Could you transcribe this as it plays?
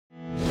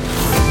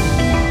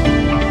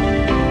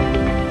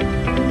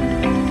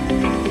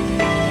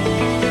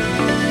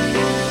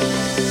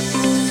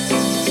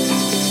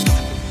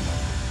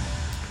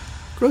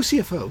Grow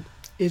CFO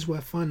is where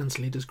finance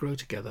leaders grow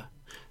together.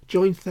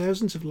 Join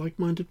thousands of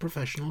like-minded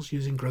professionals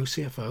using Grow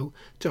CFO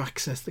to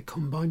access the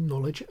combined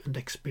knowledge and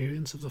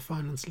experience of the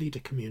finance leader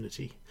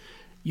community.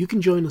 You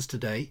can join us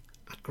today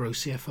at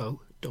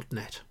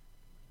growcfo.net.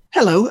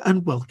 Hello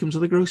and welcome to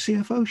the Grow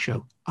CFO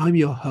show. I'm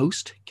your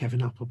host,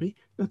 Kevin Appleby.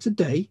 Now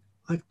today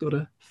I've got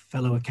a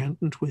fellow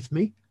accountant with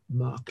me,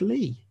 Mark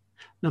Lee.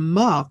 Now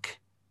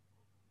Mark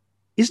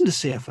isn't a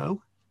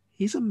CFO.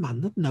 He's a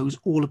man that knows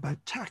all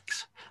about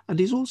tax, and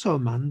he's also a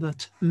man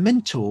that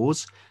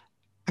mentors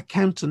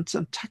accountants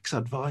and tax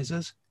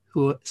advisors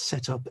who are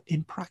set up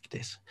in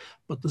practice.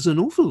 But there's an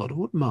awful lot of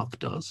what Mark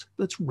does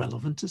that's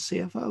relevant to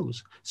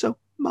CFOs. So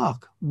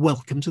Mark,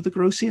 welcome to the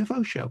Grow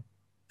CFO show.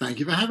 Thank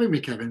you for having me,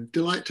 Kevin.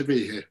 Delight to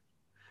be here.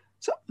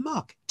 So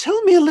Mark,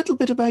 tell me a little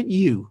bit about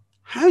you.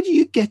 How do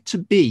you get to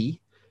be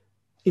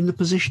in the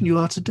position you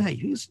are today?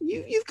 Because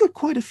you've got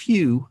quite a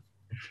few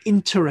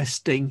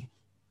interesting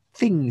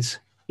things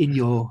in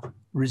your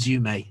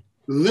resume.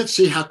 Let's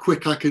see how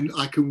quick I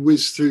can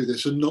whiz through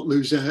this and not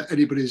lose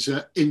anybody's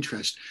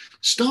interest.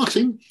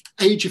 Starting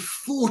age of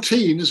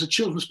 14 as a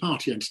children's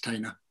party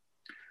entertainer,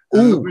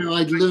 where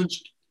I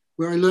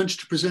learned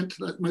to present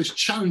to the most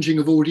challenging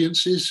of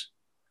audiences,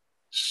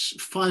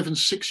 5 and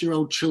 6 year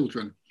old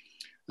children,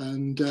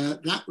 and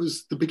that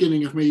was the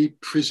beginning of me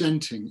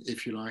presenting,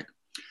 if you like.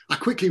 I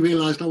quickly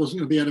realised I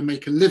wasn't going to be able to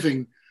make a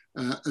living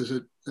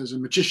as a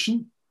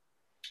magician.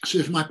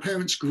 So to my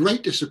parents'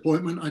 great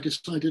disappointment, I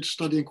decided to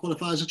study and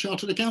qualify as a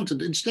chartered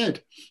accountant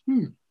instead.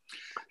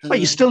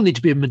 But you still need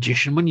to be a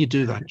magician when you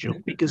do that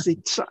job, because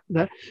it's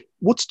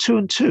what's 2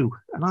 and 2?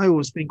 And I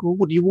always think, well,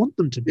 what do you want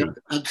them to be? Yeah,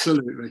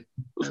 absolutely.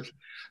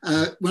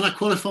 When I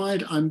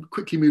qualified, I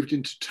quickly moved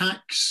into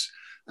tax,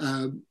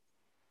 and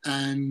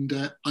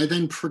I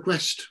then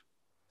progressed,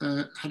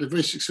 had a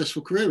very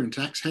successful career in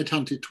tax,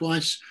 headhunted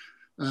twice,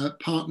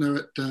 partner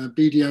at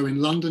BDO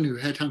in London, who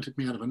headhunted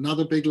me out of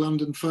another big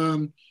London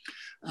firm.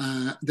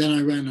 Then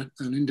I ran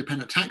an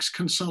independent tax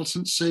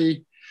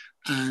consultancy,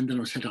 and then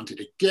I was headhunted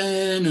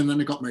again, and then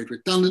I got made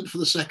redundant for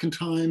the second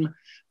time.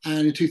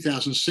 And in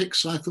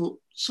 2006, I thought,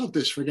 sod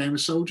this for a game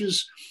of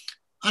soldiers.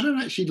 I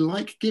don't actually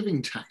like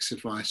giving tax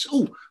advice.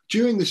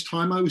 During this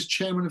time, I was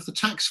chairman of the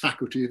tax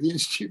faculty of the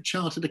Institute of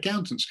Chartered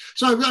Accountants.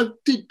 So I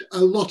did a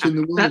lot in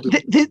the world.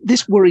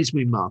 This worries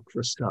me, Mark,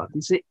 for a start.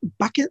 Is it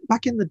back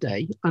in the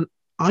day, and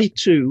I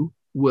too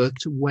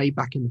worked way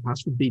back in the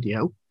past for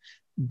BDO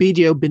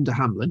Binder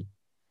Hamlin.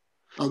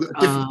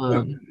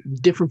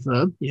 Different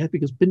firm, yeah,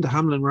 because Binder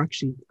Hamlin were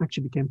actually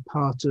became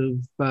part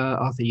of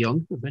Arthur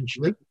Young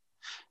eventually.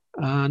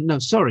 No,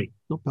 sorry,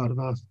 not part of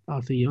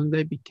Arthur Young.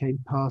 They became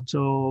part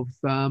of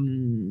what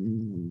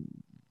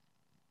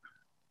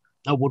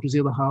was the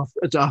other half?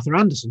 It's Arthur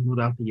Anderson, not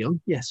Arthur Young.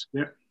 Yes.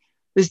 Yeah.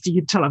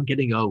 You can tell I'm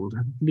getting old.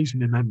 I'm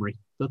losing my memory.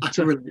 But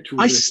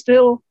I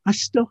still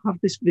have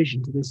this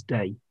vision to this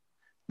day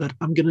that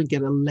I'm going to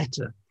get a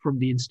letter from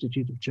the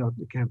Institute of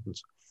Chartered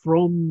Accountants,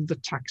 from the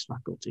tax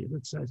faculty,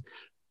 that says,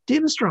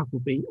 "Dear Mr.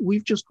 Appleby,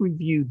 we've just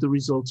reviewed the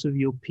results of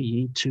your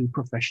PE2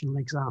 professional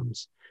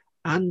exams.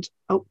 And,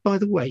 oh, by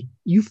the way,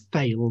 you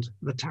failed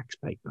the tax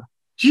paper."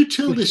 Do you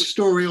tell this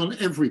story on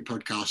every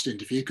podcast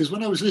interview? Because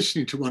when I was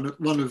listening to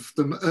one of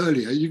them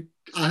earlier,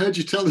 I heard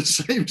you tell the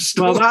same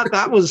story. Well,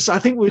 that was, I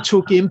think we were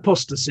talking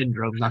imposter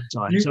syndrome that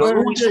time. So I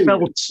always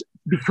felt,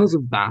 because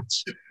of that,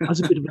 as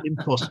a bit of an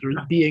imposter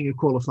being a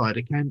qualified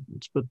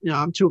accountant. But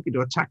I'm talking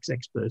to a tax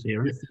expert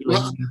here. Yeah.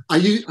 Well, I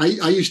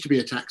used to be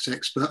a tax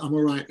expert. I'm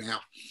all right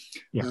now.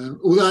 Yeah.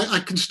 Although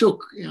I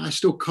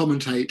still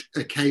commentate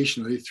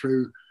occasionally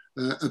through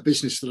a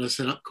business that I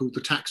set up called the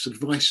Tax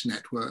Advice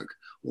Network,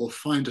 or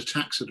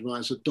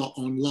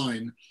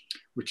findaTaxAdvisor.online,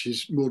 which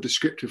is more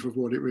descriptive of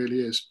what it really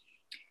is.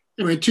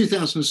 Anyway, in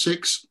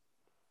 2006,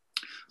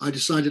 I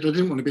decided I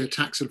didn't want to be a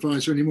tax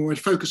advisor anymore. I'd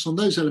focus on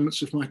those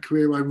elements of my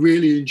career I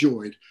really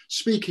enjoyed: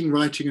 speaking,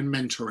 writing, and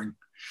mentoring.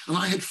 And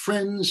I had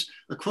friends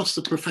across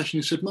the profession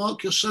who said,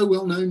 "Mark, you're so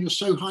well known, you're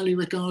so highly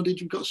regarded,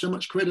 you've got so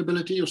much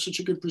credibility, you're such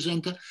a good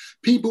presenter.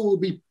 People will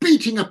be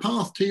beating a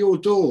path to your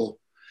door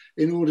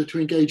in order to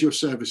engage your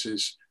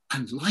services."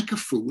 And like a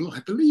fool,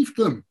 I believed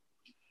them.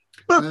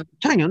 But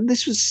hang on,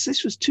 this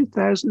was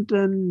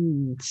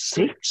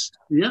 2006.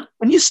 Yeah,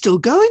 and you're still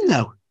going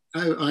though.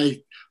 Oh,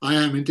 I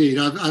am indeed.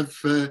 I've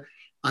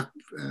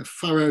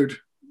furrowed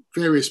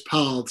various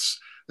paths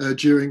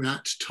during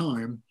that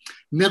time.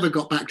 Never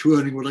got back to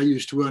earning what I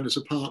used to earn as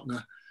a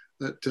partner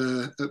at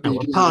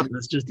BDO.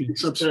 Partners just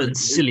earn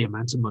silly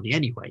amounts of money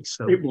anyway.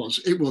 So it was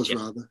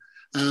rather.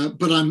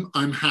 But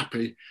I'm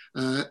happy.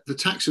 The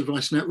Tax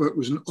Advice Network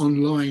was an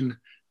online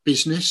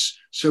business.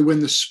 So when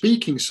the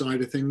speaking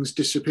side of things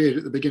disappeared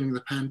at the beginning of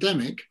the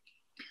pandemic,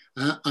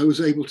 I was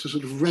able to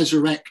sort of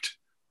resurrect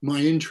my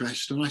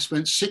interest. And I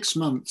spent 6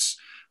 months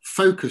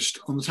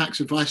focused on the Tax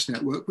Advice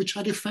Network, which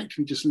I'd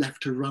effectively just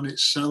left to run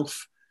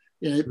itself.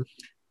 It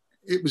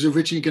was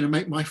originally going to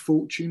make my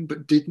fortune,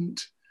 but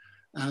didn't.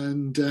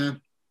 And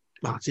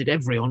that's it.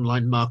 Every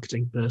online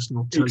marketing person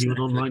will tell you an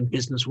online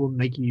business will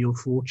make you your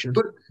fortune.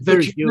 But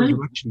very few of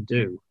them actually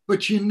do.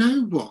 But you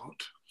know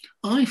what?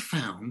 I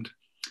found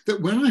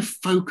that when I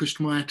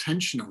focused my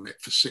attention on it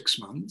for 6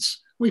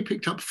 months, we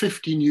picked up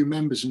 50 new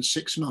members in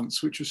 6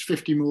 months, which was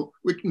 50 more,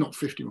 not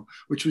 50 more,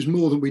 which was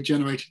more than we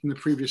generated in the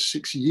previous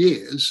 6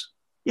 years.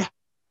 Yeah.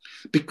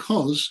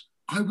 Because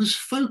I was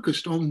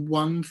focused on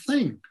one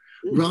thing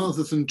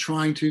rather than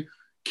trying to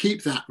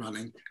keep that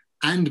running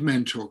and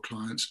mentor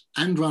clients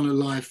and run a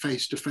live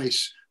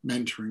face-to-face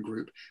mentoring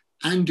group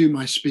and do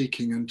my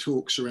speaking and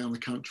talks around the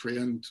country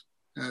and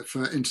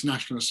for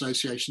international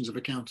associations of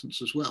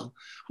accountants as well.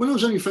 When I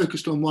was only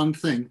focused on one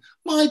thing,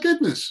 my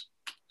goodness,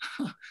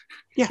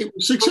 yeah, it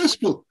was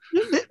successful.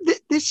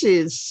 This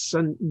is,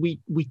 and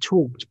we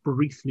talked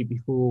briefly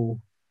before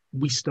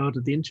we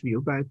started the interview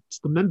about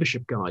the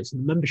membership guys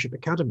and the membership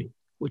academy,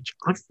 which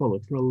I've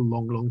followed for a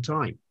long, long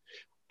time.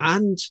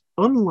 And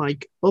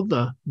unlike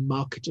other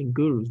marketing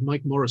gurus,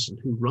 Mike Morrison,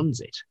 who runs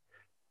it,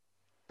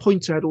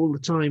 points out all the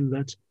time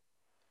that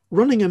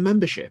running a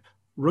membership,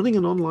 running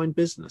an online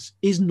business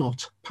is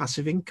not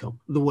passive income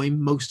the way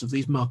most of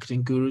these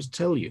marketing gurus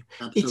tell you.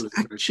 Absolutely. It's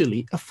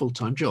actually a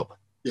full-time job.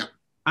 Yeah.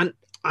 And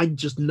I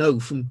just know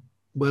from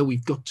where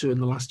we've got to in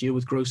the last year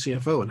with Grow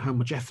CFO and how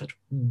much effort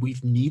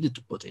we've needed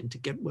to put in to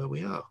get where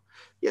we are.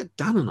 Yeah,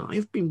 Dan and I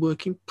have been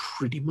working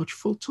pretty much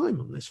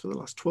full-time on this for the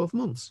last 12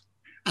 months.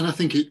 And I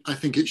think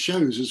it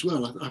shows as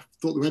well. I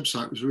thought the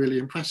website was really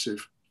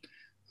impressive.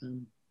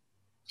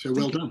 So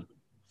well done.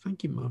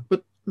 Thank you, Mark.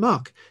 But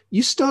Mark,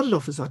 you started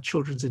off as our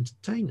children's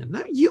entertainer.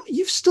 Now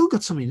you've still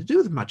got something to do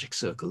with the Magic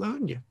Circle,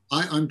 haven't you?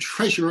 I'm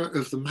treasurer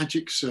of the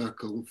Magic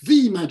Circle,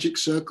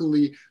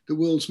 the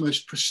world's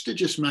most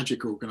prestigious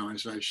magic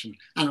organisation,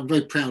 and I'm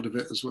very proud of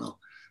it as well.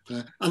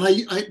 And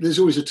there's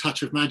always a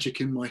touch of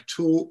magic in my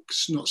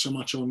talks, not so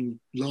much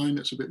online.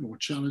 It's a bit more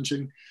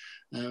challenging,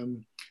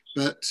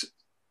 but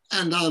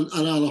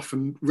I'll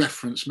often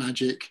reference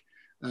magic.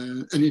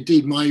 And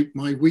indeed, my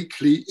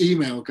weekly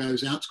email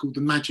goes out. It's called The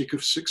Magic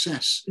of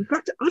Success. In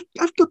fact,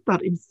 I've got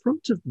that in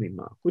front of me,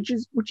 Mark, which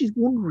is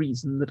one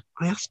reason that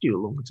I asked you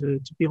along to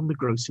be on the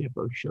Grow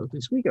CFO show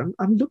this week.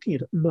 I'm looking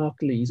at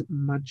Mark Lee's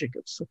Magic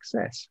of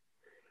Success.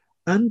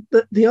 And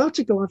the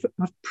article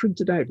I've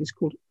printed out is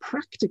called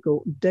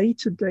Practical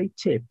Day-to-Day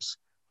Tips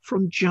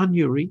from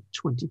January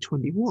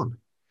 2021.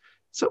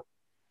 So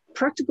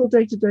practical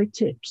day-to-day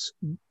tips,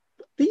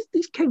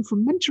 these came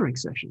from mentoring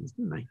sessions,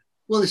 didn't they?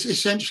 Well, it's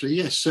essentially,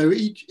 yes. So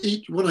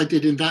each what I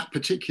did in that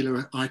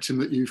particular item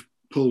that you've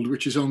pulled,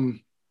 which is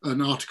on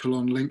an article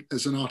on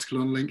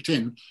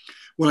LinkedIn,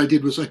 what I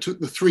did was I took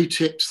the 3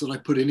 tips that I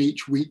put in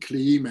each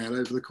weekly email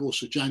over the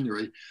course of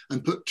January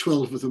and put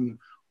 12 of them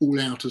all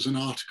out as an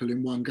article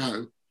in one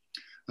go.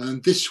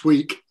 And this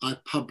week I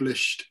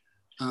published,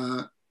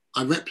 I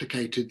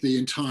replicated the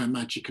entire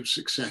Magic of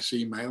Success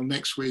email.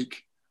 Next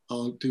week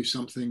I'll do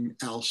something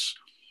else.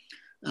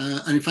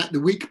 And in fact, the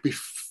week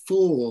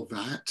before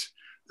that,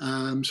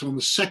 so on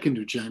the 2nd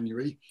of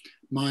January,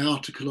 my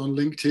article on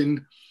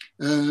LinkedIn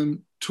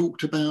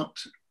talked about,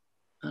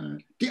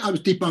 I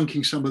was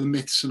debunking some of the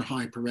myths and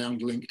hype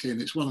around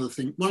LinkedIn. It's one of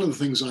the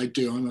things I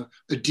do. I'm a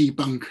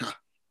debunker.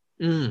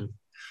 And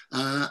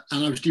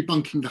I was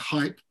debunking the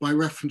hype by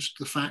reference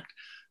to the fact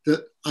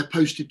that I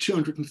posted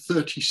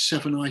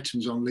 237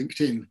 items on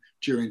LinkedIn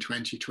during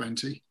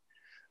 2020,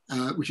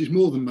 which is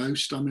more than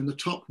most. I'm in the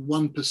top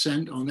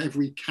 1% on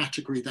every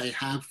category they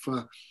have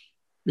for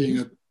being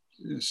a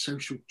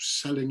social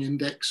selling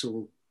index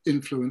or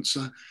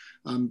influencer.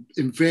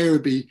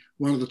 Invariably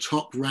one of the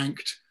top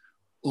ranked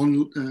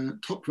online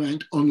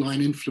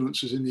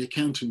influencers in the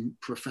accounting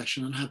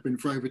profession and have been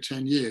for over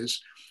 10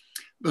 years.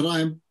 But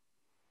I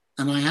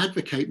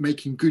advocate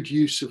making good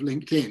use of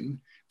LinkedIn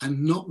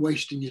and not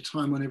wasting your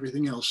time on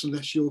everything else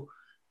unless you're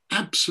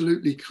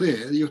absolutely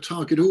clear that your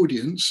target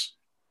audience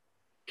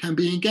can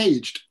be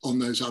engaged on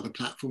those other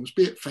platforms,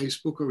 be it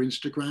Facebook or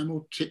Instagram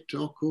or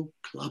TikTok or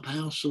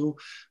Clubhouse or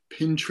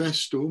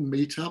Pinterest or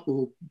Meetup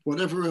or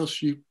whatever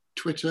else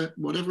Twitter,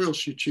 whatever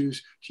else you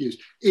choose to use.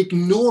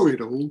 Ignore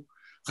it all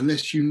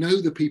unless you know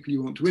the people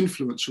you want to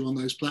influence are on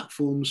those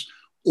platforms,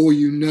 or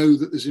you know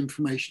that there's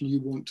information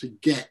you want to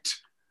get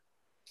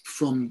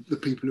from the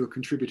people who are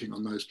contributing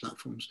on those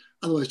platforms.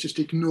 Otherwise, just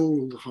ignore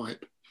all the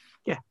hype.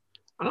 Yeah.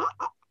 And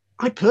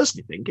I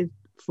personally think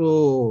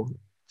for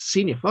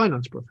senior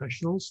finance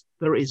professionals,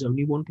 there is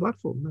only one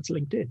platform, that's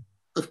LinkedIn.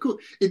 Of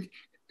course.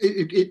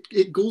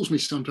 It galls me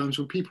sometimes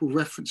when people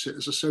reference it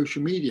as a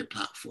social media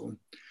platform.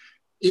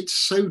 It's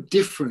so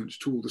different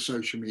to all the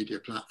social media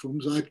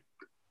platforms. I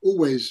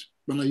always,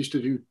 when I used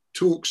to do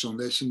talks on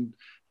this and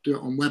do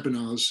it on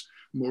webinars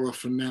more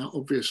often now,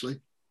 obviously,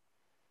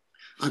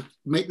 I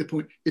make the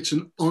point, it's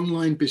an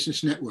online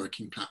business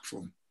networking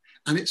platform.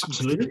 And it's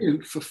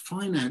brilliant for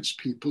finance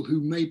people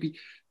who maybe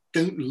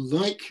don't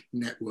like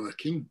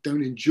networking,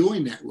 don't enjoy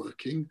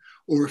networking,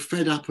 or are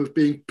fed up of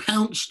being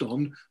pounced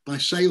on by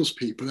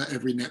salespeople at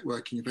every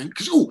networking event.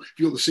 Because, if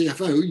you're the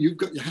CFO, you've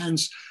got your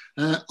hands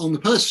on the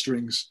purse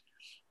strings.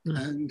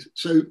 And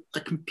so I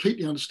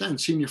completely understand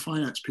senior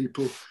finance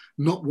people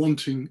not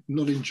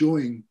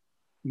enjoying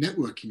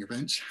networking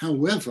events.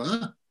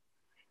 However,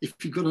 if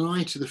you've got an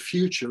eye to the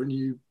future and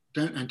you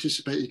don't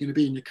anticipate you're going to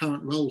be in your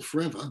current role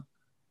forever,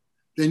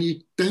 then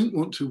you don't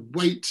want to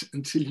wait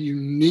until you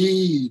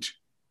need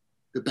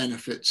the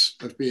benefits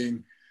of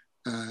being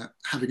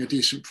having a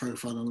decent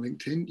profile on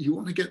LinkedIn. You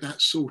want to get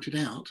that sorted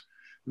out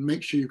and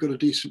make sure you've got a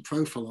decent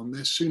profile on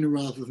there sooner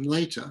rather than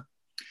later,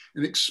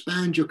 and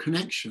expand your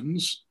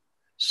connections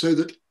so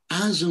that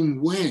as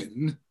and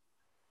when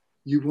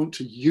you want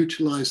to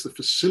utilize the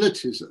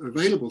facilities that are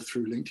available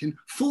through LinkedIn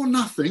for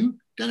nothing,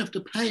 don't have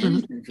to pay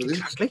anything for this.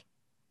 Exactly.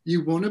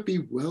 You want to be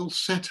well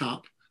set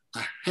up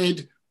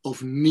ahead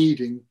of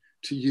needing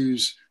to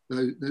use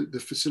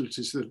the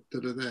facilities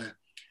that are there.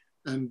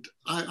 And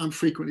I'm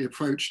frequently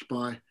approached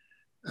by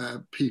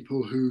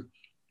people who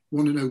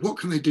want to know what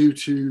can they do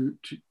to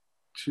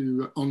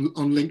on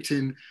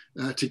LinkedIn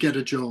to get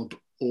a job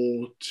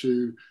or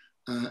to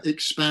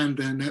expand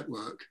their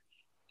network.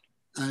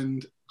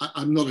 And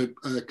I'm not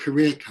a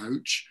career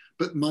coach,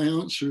 but my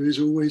answer is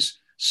always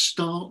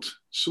start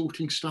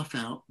sorting stuff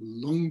out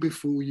long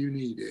before you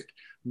need it.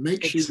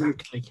 Make sure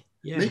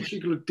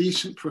you've got a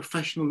decent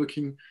professional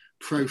looking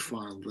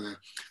profile there.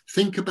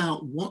 Think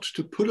about what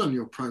to put on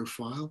your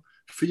profile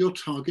for your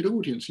target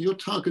audience. Your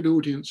target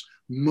audience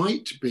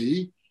might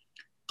be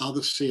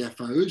other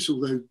CFOs,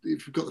 although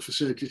if you've got the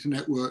facility to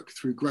network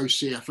through Grow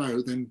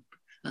CFO, then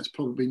that's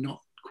probably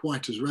not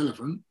quite as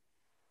relevant.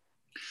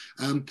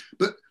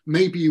 But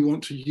maybe you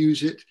want to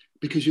use it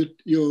because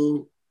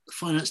your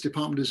finance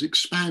department is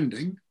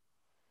expanding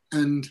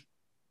and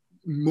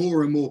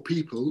more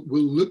people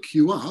will look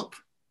you up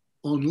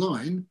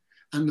online.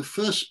 And the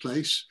first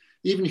place,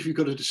 even if you've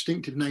got a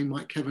distinctive name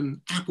like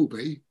Kevin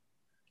Appleby,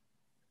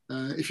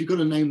 if you've got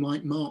a name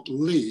like Mark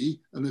Lee,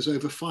 and there's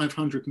over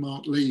 500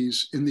 Mark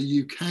Lees in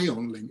the UK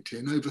on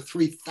LinkedIn, over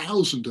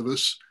 3,000 of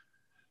us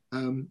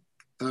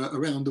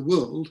around the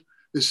world,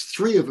 there's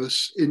 3 of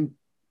us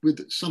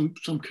with some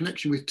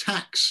connection with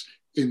tax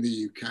in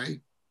the UK.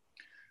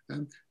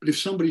 But if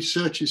somebody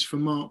searches for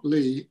Mark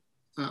Lee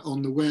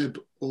on the web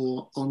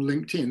or on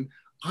LinkedIn,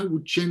 I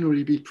would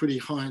generally be pretty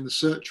high in the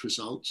search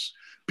results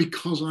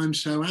because I'm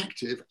so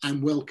active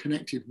and well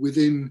connected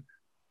within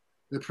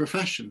the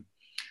profession.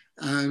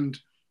 And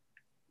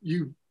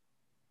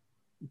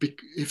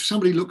if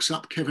somebody looks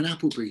up Kevin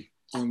Appleby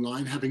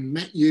online, having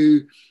met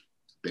you,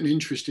 been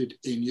interested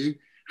in you,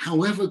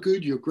 however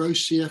good your Grow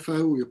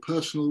CFO or your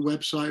personal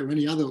website or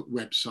any other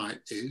website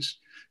is,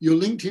 your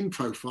LinkedIn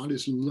profile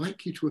is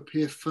likely to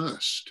appear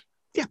first.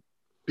 Yeah.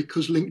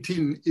 Because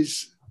LinkedIn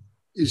is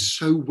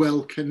so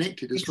well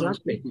connected.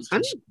 Exactly.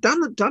 And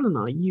Dan and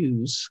I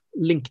use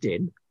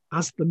LinkedIn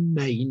as the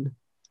main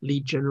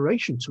lead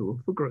generation tool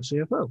for Grow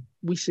CFO.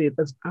 We see it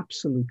as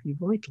absolutely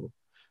vital.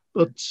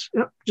 But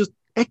just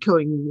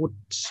echoing what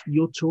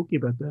you're talking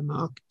about there,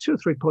 Mark, 2 or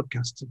 3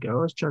 podcasts ago,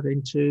 I was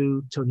chatting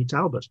to Tony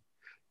Talbot.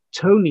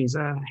 Tony's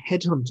a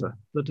headhunter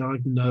that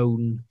I've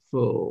known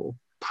for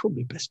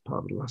probably best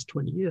part of the last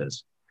 20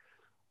 years.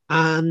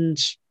 And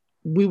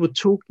we were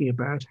talking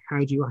about how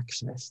do you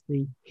access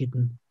the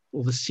hidden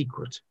or the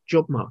secret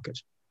job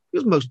market,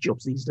 because most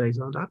jobs these days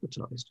aren't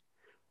advertised.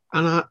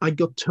 And I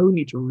got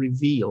Tony to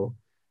reveal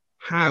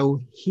how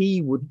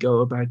he would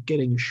go about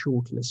getting a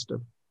short list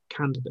of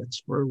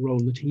candidates for a role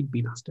that he'd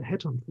been asked to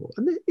headhunt for.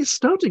 And his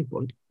starting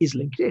point is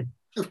LinkedIn.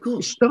 Of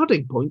course. His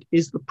starting point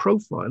is the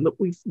profile that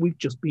we've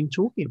just been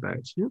talking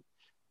about. Yeah?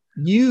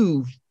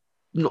 You've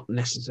not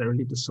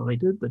necessarily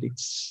decided that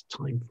it's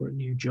time for a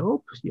new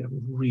job. You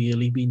haven't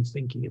really been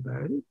thinking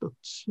about it, but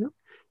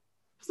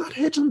if that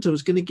headhunter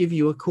was going to give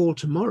you a call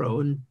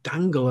tomorrow and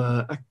dangle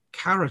a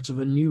carrot of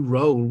a new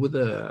role with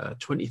a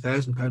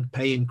 £20,000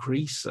 pay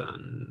increase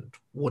and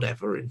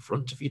whatever in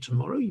front of you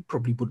tomorrow, you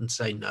probably wouldn't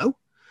say no.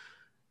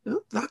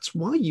 That's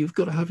why you've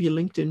got to have your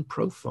LinkedIn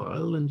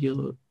profile and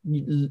your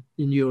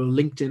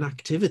LinkedIn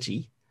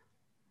activity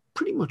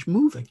pretty much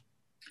moving.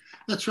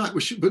 That's right.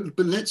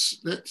 But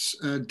let's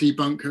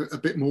debunk a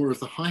bit more of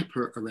the hype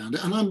around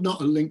it. And I'm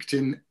not a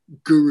LinkedIn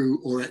guru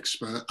or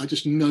expert. I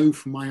just know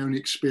from my own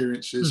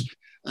experiences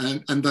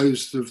and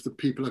those of the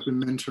people I've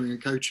been mentoring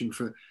and coaching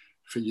for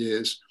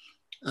years.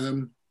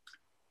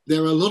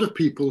 There are a lot of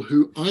people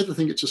who either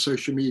think it's a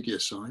social media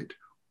site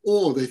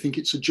or they think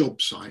it's a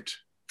job site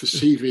for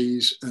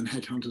CVs and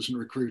headhunters and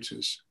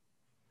recruiters.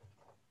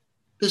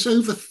 There's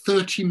over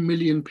 30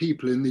 million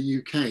people in the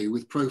UK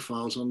with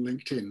profiles on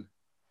LinkedIn.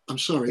 I'm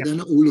sorry, They're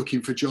not all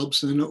looking for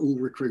jobs. They're not all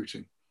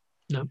recruiting.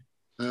 No.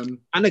 And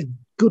a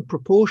good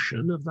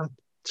proportion of that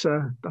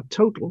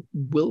total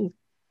will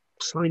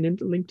sign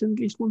into LinkedIn at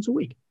least once a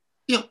week.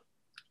 Yeah.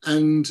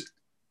 And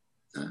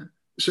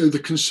so the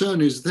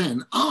concern is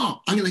then, I'm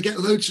going to get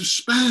loads of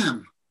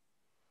spam.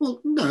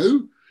 Well,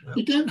 no,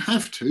 you don't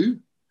have to.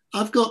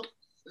 I've got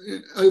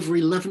over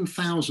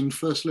 11,000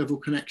 first level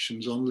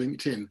connections on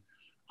LinkedIn.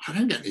 I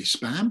don't get any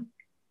spam.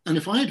 And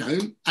if I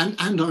don't, and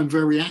I'm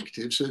very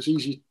active, so it's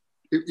easy,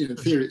 in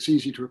theory, it's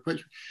easy to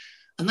approach.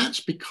 And that's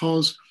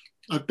because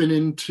I've been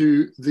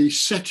into the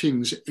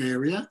settings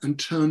area and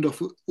turned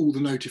off all the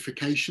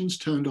notifications,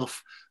 turned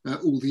off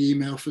all the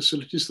email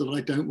facilities that I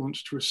don't want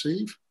to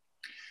receive.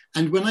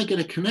 And when I get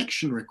a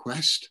connection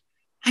request,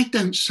 I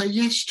don't say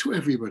yes to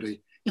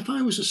everybody. If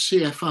I was a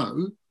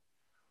CFO,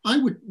 I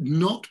would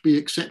not be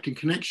accepting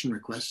connection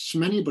requests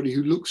from anybody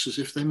who looks as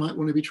if they might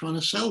want to be trying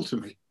to sell to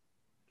me.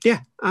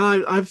 Yeah,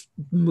 and I've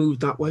moved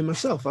that way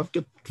myself. I've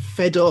got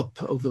fed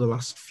up over the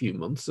last few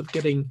months of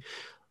getting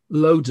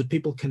loads of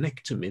people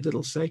connect to me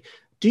that'll say,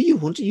 do you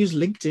want to use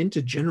LinkedIn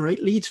to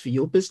generate leads for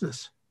your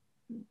business?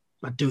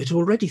 I do it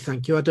already,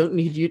 thank you. I don't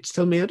need you to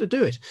tell me how to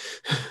do it.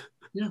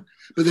 Yeah,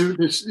 but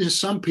there's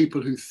some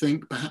people who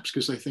think, perhaps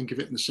because they think of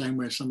it in the same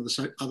way as some of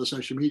the other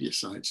social media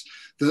sites,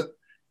 that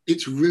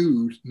it's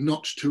rude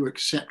not to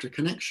accept a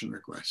connection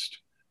request.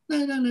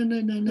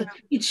 No.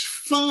 It's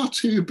far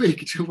too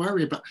big to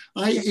worry about.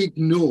 I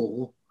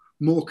ignore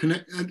more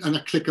and I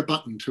click a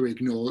button to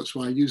ignore. That's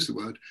why I use the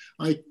word.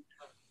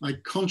 I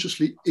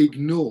consciously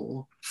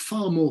ignore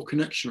far more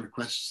connection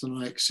requests than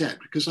I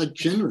accept, because I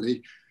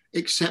generally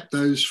accept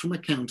those from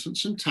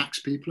accountants and tax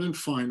people and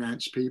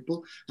finance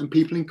people and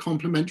people in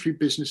complementary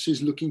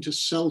businesses looking to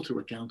sell to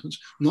accountants,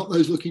 not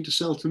those looking to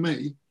sell to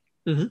me.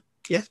 Mm-hmm.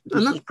 Yeah,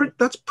 and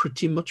that's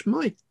pretty much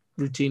my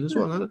routine as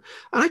well. And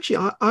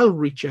actually, I'll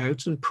reach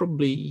out and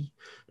probably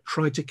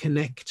try to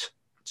connect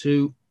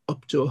to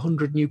up to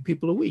 100 new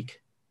people a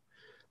week.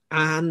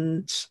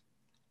 And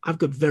I've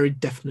got very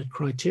definite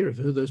criteria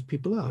for who those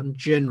people are. And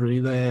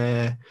generally,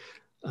 they're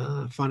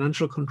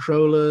financial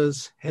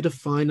controllers, head of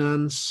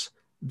finance,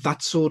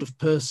 that sort of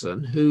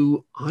person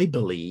who I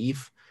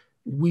believe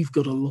we've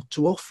got a lot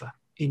to offer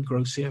in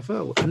Grow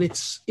CFO. And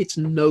it's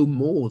no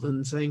more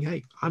than saying,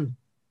 hey, I'm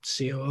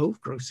COO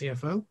of Grow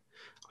CFO.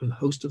 I'm the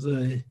host of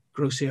the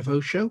Grow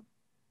CFO show.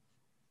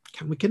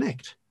 Can we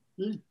connect?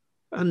 Mm.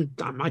 And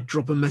I might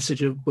drop a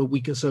message a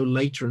week or so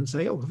later and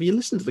say, oh, have you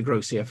listened to the Grow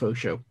CFO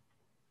show?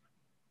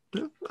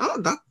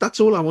 That's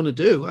all I want to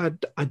do.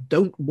 I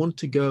don't want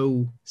to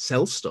go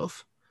sell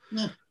stuff.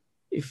 Yeah.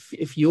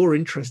 If you're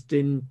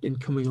interested in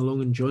coming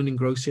along and joining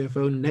Grow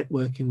CFO and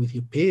networking with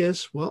your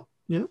peers, well,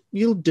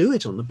 you'll do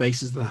it on the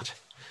basis of that.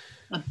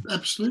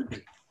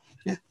 Absolutely.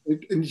 Yeah.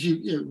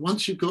 And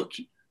once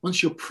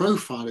your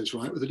profile is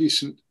right, with a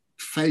decent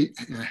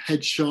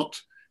headshot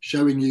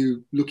showing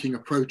you looking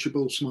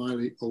approachable,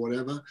 smiley, or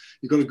whatever,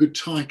 you've got a good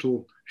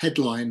title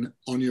headline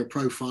on your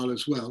profile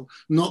as well,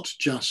 not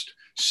just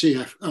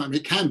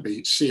it can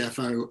be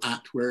CFO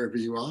at wherever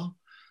you are.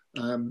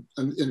 And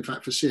in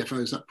fact, for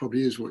CFOs, that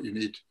probably is what you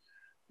need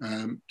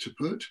to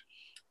put.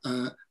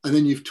 And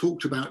then you've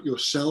talked about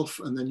yourself,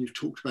 and then you've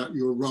talked about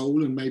your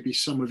role and maybe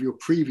some of your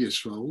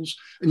previous roles.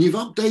 And you've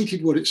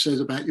updated what it says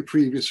about your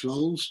previous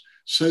roles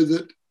so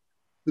that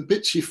the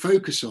bits you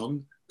focus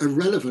on are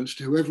relevant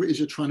to whoever it is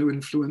you're trying to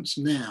influence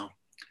now.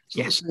 It's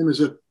not the same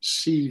as a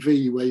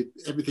CV where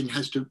everything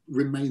has to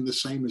remain the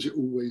same as it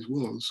always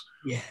was.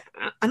 Yeah,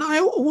 and I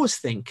always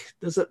think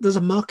there's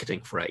a marketing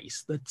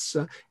phrase that's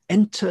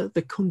enter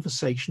the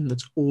conversation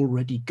that's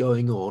already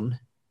going on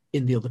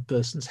in the other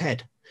person's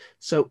head.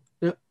 So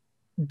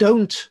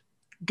don't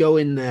go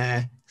in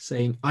there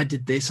saying, I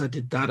did this, I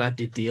did that, I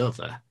did the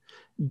other.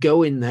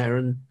 Go in there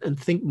and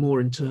think more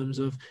in terms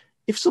of,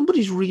 if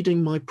somebody's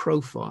reading my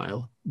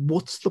profile,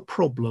 what's the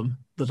problem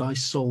that I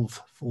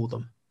solve for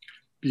them?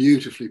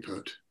 Beautifully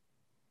put.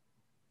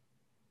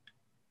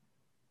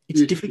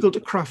 It's difficult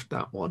to craft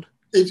that one.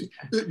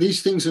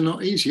 These things are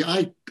not easy.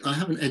 I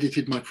haven't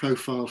edited my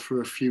profile for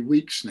a few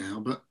weeks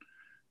now, but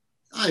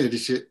I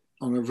edit it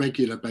on a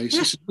regular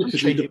basis. Yeah, I'm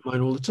changing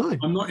mine all the time.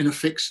 I'm not in a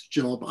fixed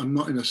job. I'm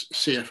not in a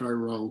CFO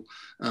role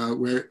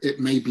where it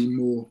may be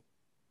more,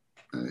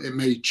 it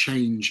may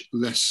change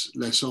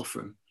less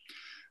often.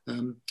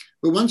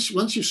 But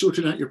once you've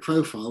sorted out your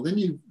profile, then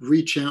you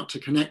reach out to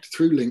connect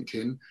through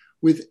LinkedIn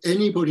with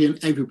anybody and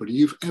everybody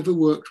you've ever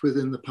worked with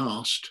in the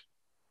past,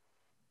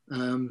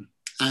 and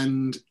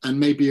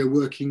maybe are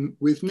working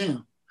with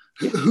now,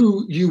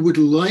 who you would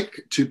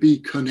like to be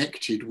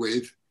connected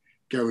with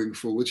going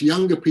forwards.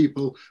 Younger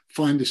people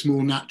find this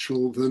more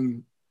natural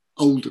than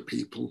older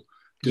people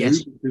do.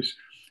 Yes.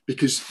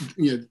 because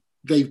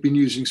they've been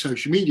using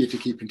social media to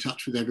keep in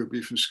touch with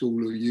everybody from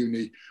school or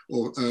uni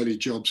or early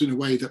jobs in a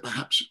way that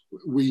perhaps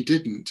we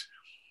didn't.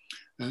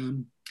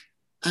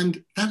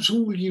 And that's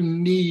all you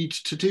need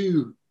to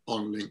do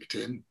on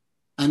LinkedIn,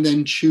 and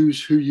then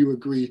choose who you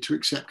agree to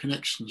accept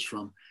connections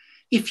from.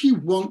 If you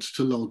want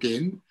to log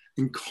in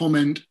and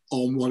comment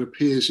on what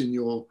appears on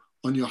your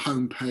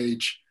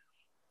homepage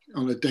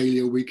on a daily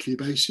or weekly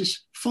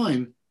basis,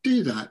 fine,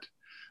 do that.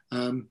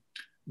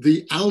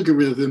 The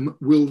algorithm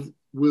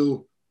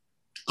will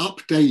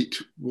update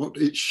what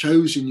it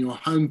shows in your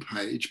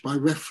homepage by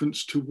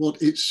reference to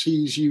what it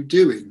sees you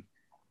doing.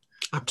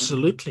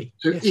 Absolutely.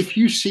 So if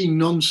you see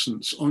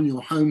nonsense on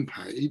your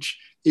homepage,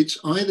 it's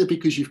either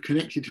because you've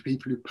connected to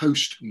people who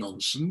post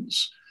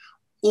nonsense,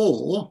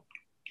 or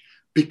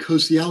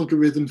because the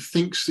algorithm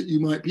thinks that you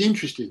might be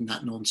interested in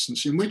that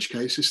nonsense, in which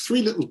case there's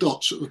 3 little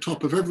dots at the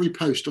top of every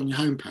post on your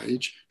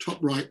homepage, top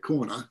right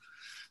corner,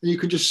 and you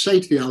can just say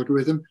to the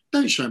algorithm,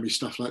 don't show me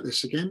stuff like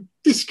this again,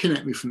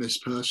 disconnect me from this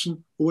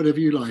person, or whatever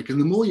you like. And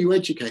the more you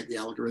educate the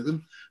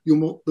algorithm,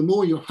 the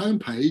more your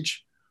homepage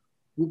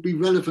will be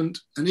relevant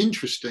and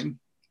interesting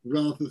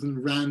rather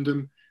than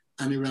random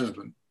and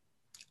irrelevant.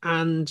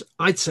 And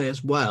I'd say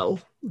as well,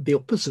 the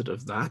opposite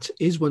of that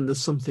is when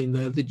there's something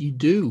there that you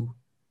do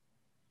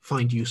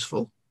find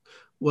useful.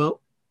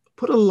 Well,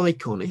 put a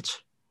like on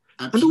it.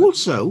 Absolutely. And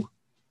also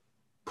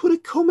put a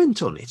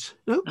comment on it.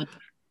 You know,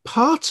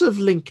 part of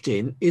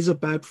LinkedIn is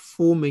about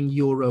forming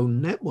your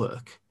own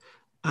network.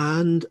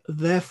 And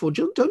therefore,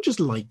 don't just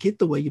like it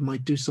the way you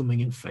might do something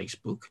in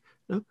Facebook.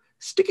 No,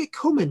 stick a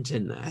comment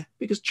in there,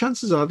 because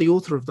chances are the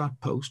author of that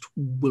post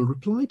will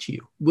reply to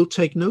you, will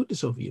take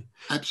notice of you.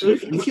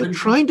 Absolutely. So if you're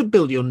trying to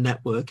build your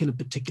network in a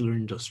particular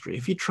industry,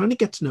 if you're trying to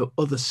get to know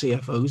other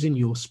CFOs in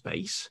your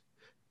space,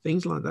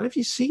 things like that, if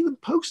you see them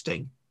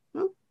posting,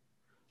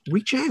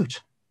 reach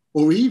out.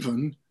 Or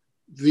even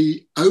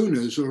the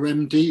owners or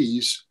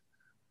MDs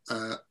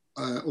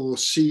or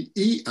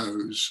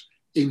CEOs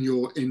in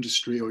your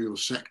industry or your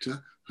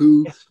sector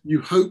who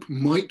you hope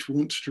might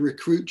want to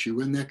recruit you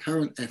when their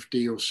current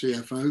FD or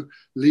CFO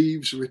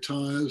leaves,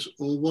 retires,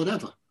 or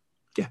whatever.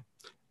 Yeah.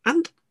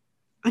 And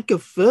I'd go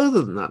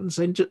further than that and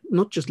say,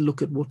 not just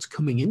look at what's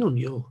coming in on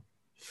your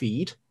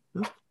feed,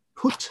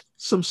 put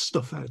some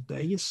stuff out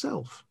there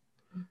yourself.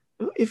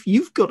 If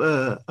you've got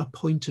a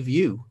point of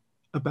view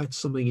about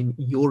something in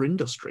your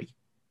industry,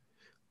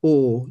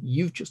 or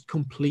you've just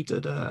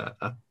completed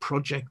a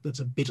project that's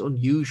a bit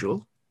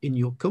unusual in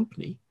your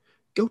company,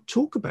 go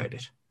talk about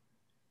it.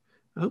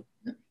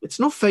 It's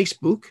not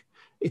Facebook.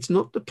 It's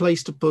not the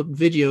place to put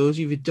videos of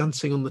you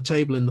dancing on the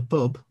table in the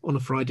pub on a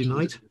Friday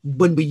night,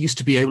 when we used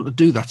to be able to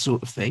do that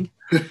sort of thing.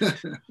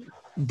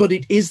 But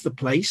it is the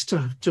place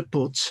to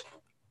put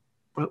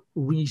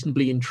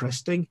reasonably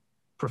interesting,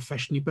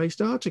 professionally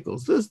based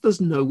articles. There's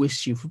no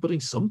issue for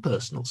putting some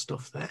personal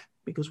stuff there,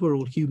 because we're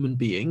all human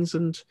beings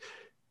and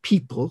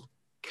people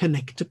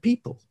connect to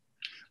people.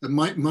 And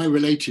my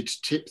related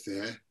tip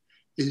there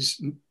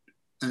is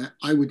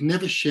I would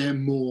never share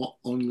more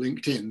on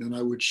LinkedIn than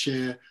I would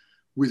share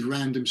with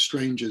random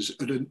strangers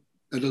at a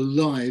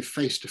live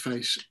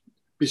face-to-face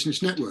business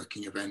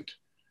networking event.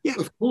 Yeah.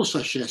 Of course,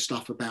 I share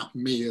stuff about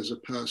me as a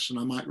person.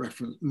 I might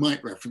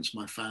reference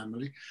my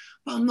family,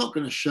 but I'm not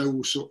going to show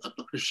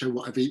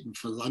what I've eaten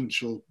for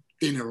lunch or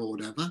dinner or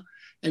whatever,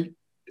 and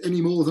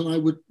any more than I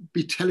would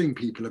be telling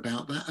people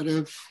about that at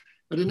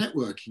a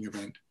networking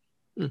event.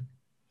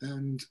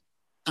 And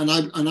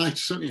I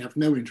certainly have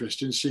no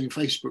interest in seeing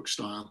Facebook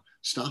style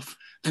stuff.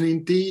 And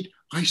indeed,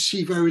 I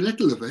see very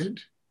little of it,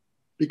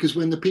 because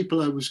when the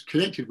people I was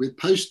connected with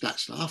post that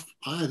stuff,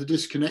 I either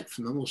disconnect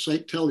from them or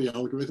tell the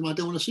algorithm I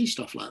don't want to see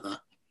stuff like that.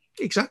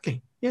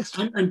 Exactly. Yes.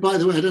 And by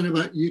the way, I don't know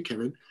about you,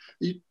 Kevin.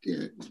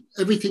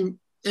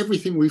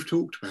 Everything we've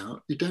talked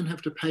about, you don't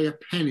have to pay a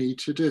penny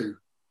to do.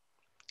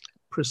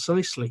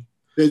 Precisely.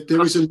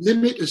 There is a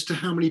limit as to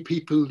how many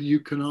people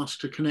you can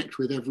ask to connect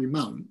with every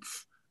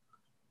month.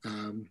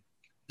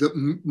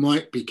 That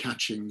might be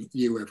catching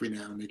you every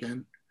now and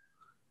again.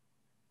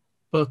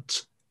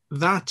 But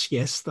that,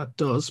 yes, that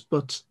does.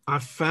 But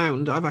I've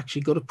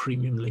actually got a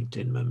premium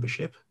LinkedIn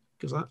membership,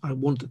 because I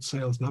wanted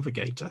Sales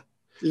Navigator.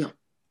 Yeah.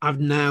 I've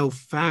now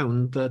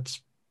found that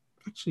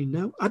actually,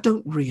 no, I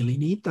don't really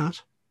need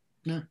that.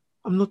 No.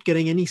 I'm not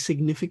getting any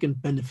significant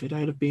benefit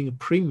out of being a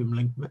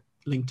premium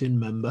LinkedIn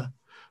member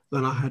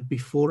than I had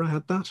before I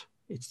had that.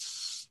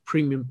 It's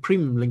premium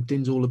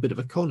LinkedIn's all a bit of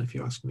a con, if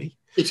you ask me.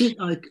 It is.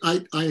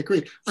 I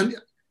agree. And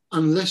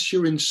unless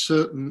you're in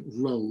certain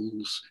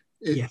roles.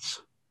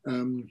 Yes.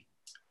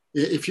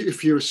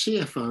 If you're a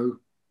CFO,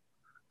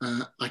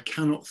 I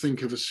cannot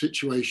think of a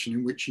situation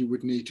in which you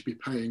would need to be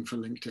paying for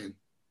LinkedIn.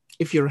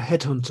 If you're a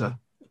headhunter,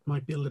 it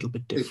might be a little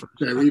bit different.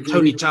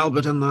 Tony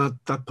Talbot and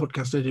that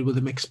podcast I did with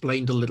him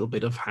explained a little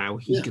bit of how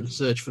he can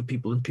search for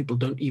people, and people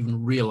don't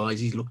even realize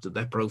he's looked at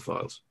their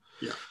profiles.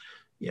 Yeah.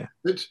 Yeah.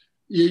 But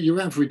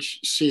your average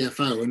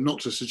CFO, and not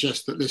to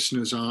suggest that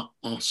listeners are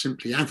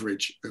simply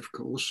average, of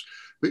course,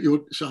 but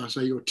your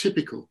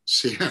typical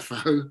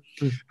CFO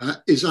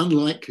is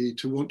unlikely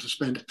to want to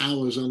spend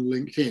hours on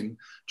LinkedIn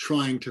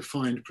trying to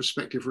find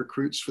prospective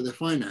recruits for their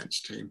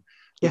finance team.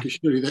 Because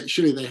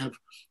surely they have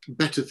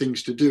better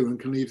things to do and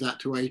can leave that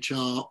to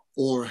HR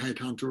or a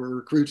headhunter or a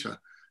recruiter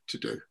to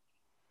do.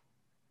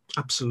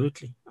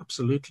 Absolutely.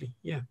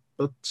 Yeah.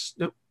 But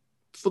no,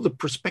 for the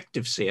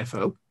prospective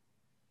CFO,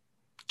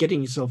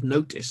 getting yourself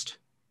noticed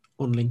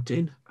on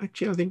LinkedIn,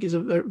 actually, I think is a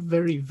very,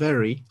 very,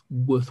 very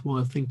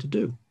worthwhile thing to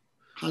do.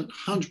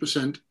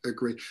 100%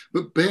 agree.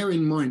 But bear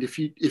in mind, if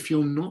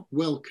you're not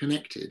well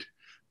connected,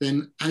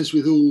 then as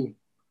with all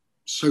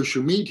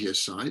social media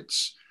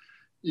sites,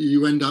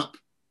 you end up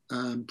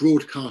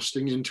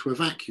broadcasting into a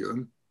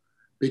vacuum,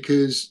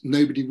 because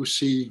nobody will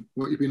see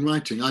what you've been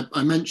writing.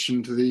 I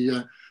mentioned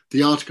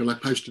the article I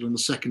posted on the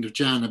 2nd of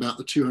Jan about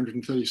the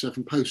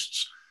 237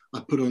 posts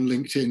I put on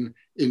LinkedIn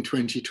in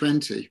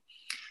 2020,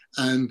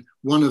 and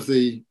one of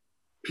the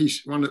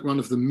myths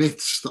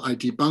that I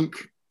debunk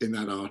in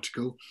that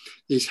article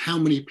is how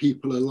many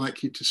people are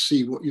likely to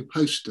see what you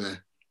post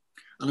there.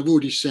 And I've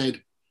already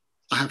said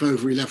I have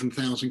over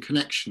 11,000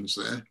 connections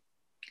there.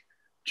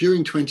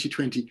 during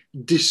 2020,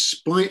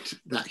 despite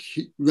that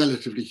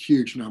relatively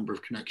huge number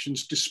of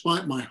connections,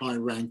 despite my high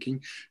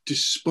ranking,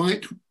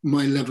 despite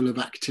my level of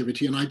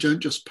activity, and I don't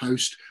just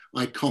post,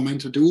 I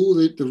comment, I do all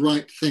the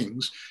right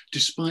things,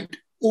 despite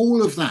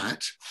all of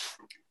that,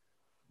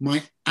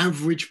 my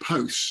average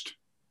post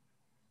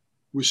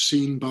was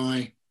seen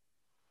by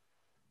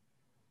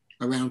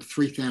around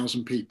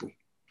 3,000 people.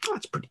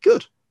 That's pretty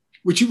good.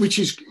 Which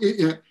is,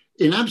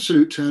 in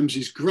absolute terms,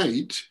 is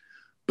great,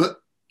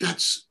 but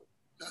that's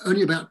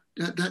only about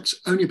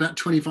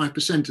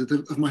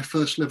 25% of my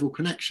first level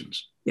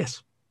connections.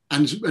 Yes,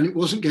 and it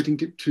wasn't getting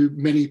to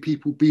many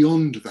people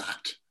beyond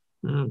that,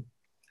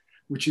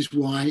 which is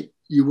why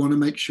you want to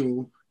make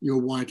sure you're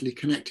widely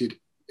connected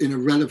in a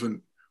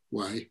relevant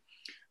way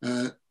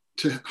to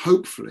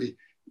hopefully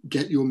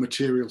get your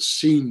material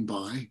seen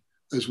by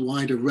as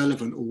wide a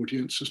relevant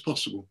audience as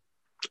possible.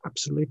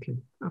 Absolutely.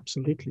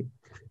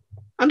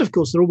 And of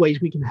course, there are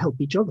ways we can help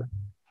each other.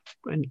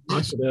 And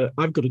yes.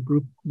 I've got a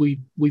group.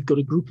 We've got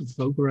a group of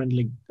folk around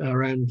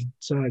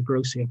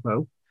Grow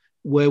CFO,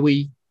 where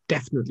we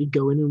definitely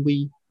go in and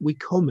we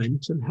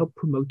comment and help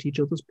promote each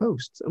other's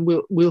posts. And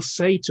we'll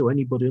say to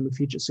anybody on the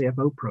Future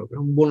CFO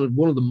program, one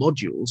of the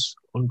modules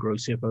on Grow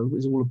CFO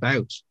is all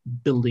about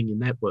building a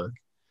network.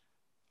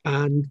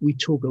 And we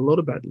talk a lot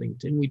about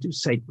LinkedIn. We do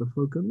say to the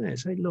folk on there,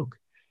 say, look,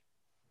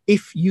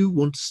 if you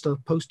want to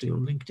start posting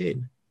on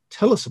LinkedIn,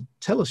 tell us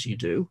you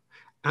do,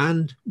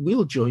 and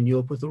we'll join you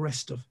up with the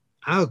rest of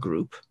our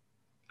group,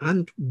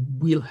 and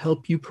we'll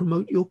help you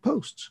promote your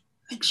posts.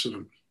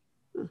 Excellent.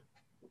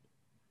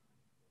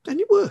 And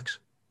it works.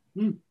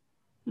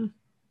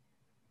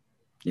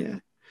 Yeah.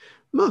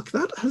 Mark,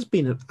 that has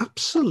been an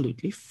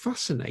absolutely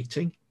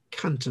fascinating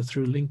canter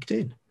through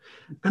LinkedIn.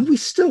 And we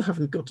still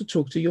haven't got to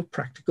talk to your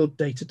practical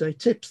day-to-day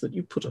tips that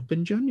you put up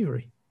in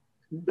January.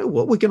 You know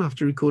what? We're going to have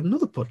to record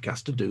another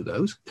podcast to do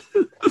those.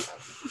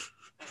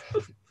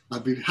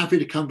 I'd be happy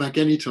to come back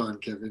anytime,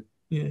 Kevin.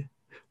 Yeah.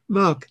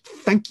 Mark,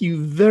 thank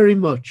you very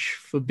much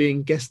for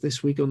being guest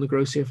this week on the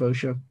Grow CFO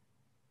show.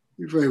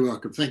 You're very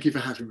welcome. Thank you for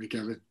having me,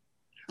 Kevin.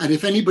 And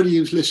if anybody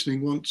who's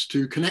listening wants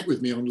to connect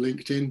with me on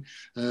LinkedIn,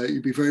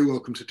 you'd be very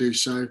welcome to do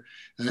so.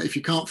 If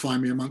you can't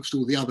find me amongst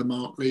all the other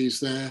Mark Lees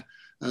there,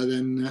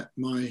 then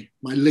my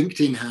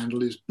LinkedIn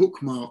handle is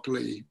Bookmark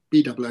Lee,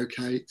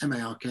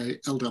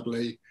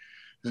 BOOKMARKLEE.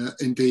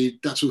 Indeed,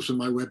 that's also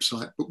my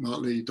website,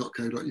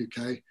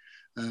 bookmarklee.co.uk.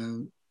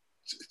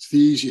 It's the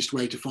easiest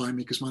way to find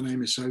me because my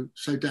name is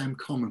so damn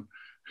common.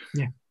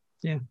 Yeah.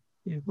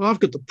 Well, I've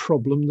got the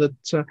problem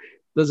that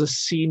there's a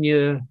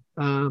senior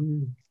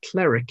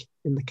cleric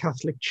in the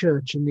Catholic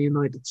Church in the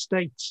United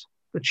States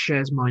that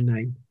shares my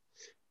name.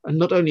 And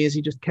not only is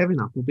he just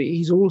Kevin Appleby,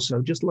 he's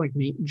also, just like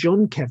me,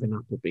 John Kevin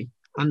Appleby,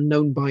 and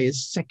known by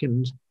his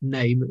second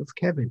name of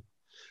Kevin.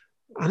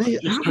 And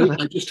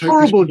I just hope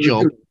horrible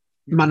job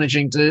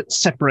managing to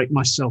separate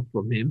myself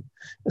from him,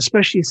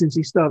 especially since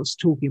he starts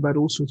talking about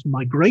all sorts of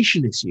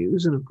migration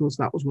issues. And of course,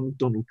 that was one of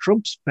Donald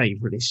Trump's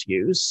favorite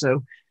issues.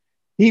 So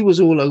he was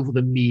all over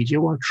the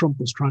media while Trump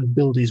was trying to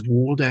build his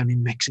wall down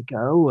in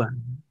Mexico.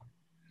 And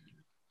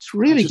it's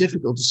really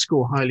difficult to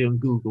score highly on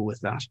Google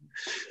with that.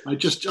 I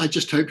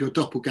just hope your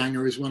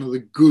doppelganger is one of the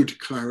good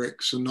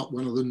clerics and not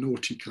one of the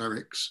naughty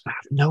clerics. I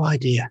have no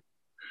idea.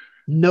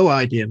 No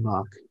idea,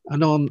 Mark.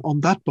 And on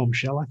that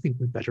bombshell, I think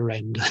we'd better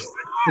end.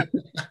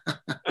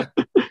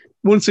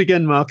 Once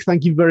again, Mark,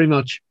 thank you very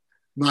much.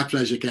 My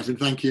pleasure, Kevin.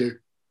 Thank you.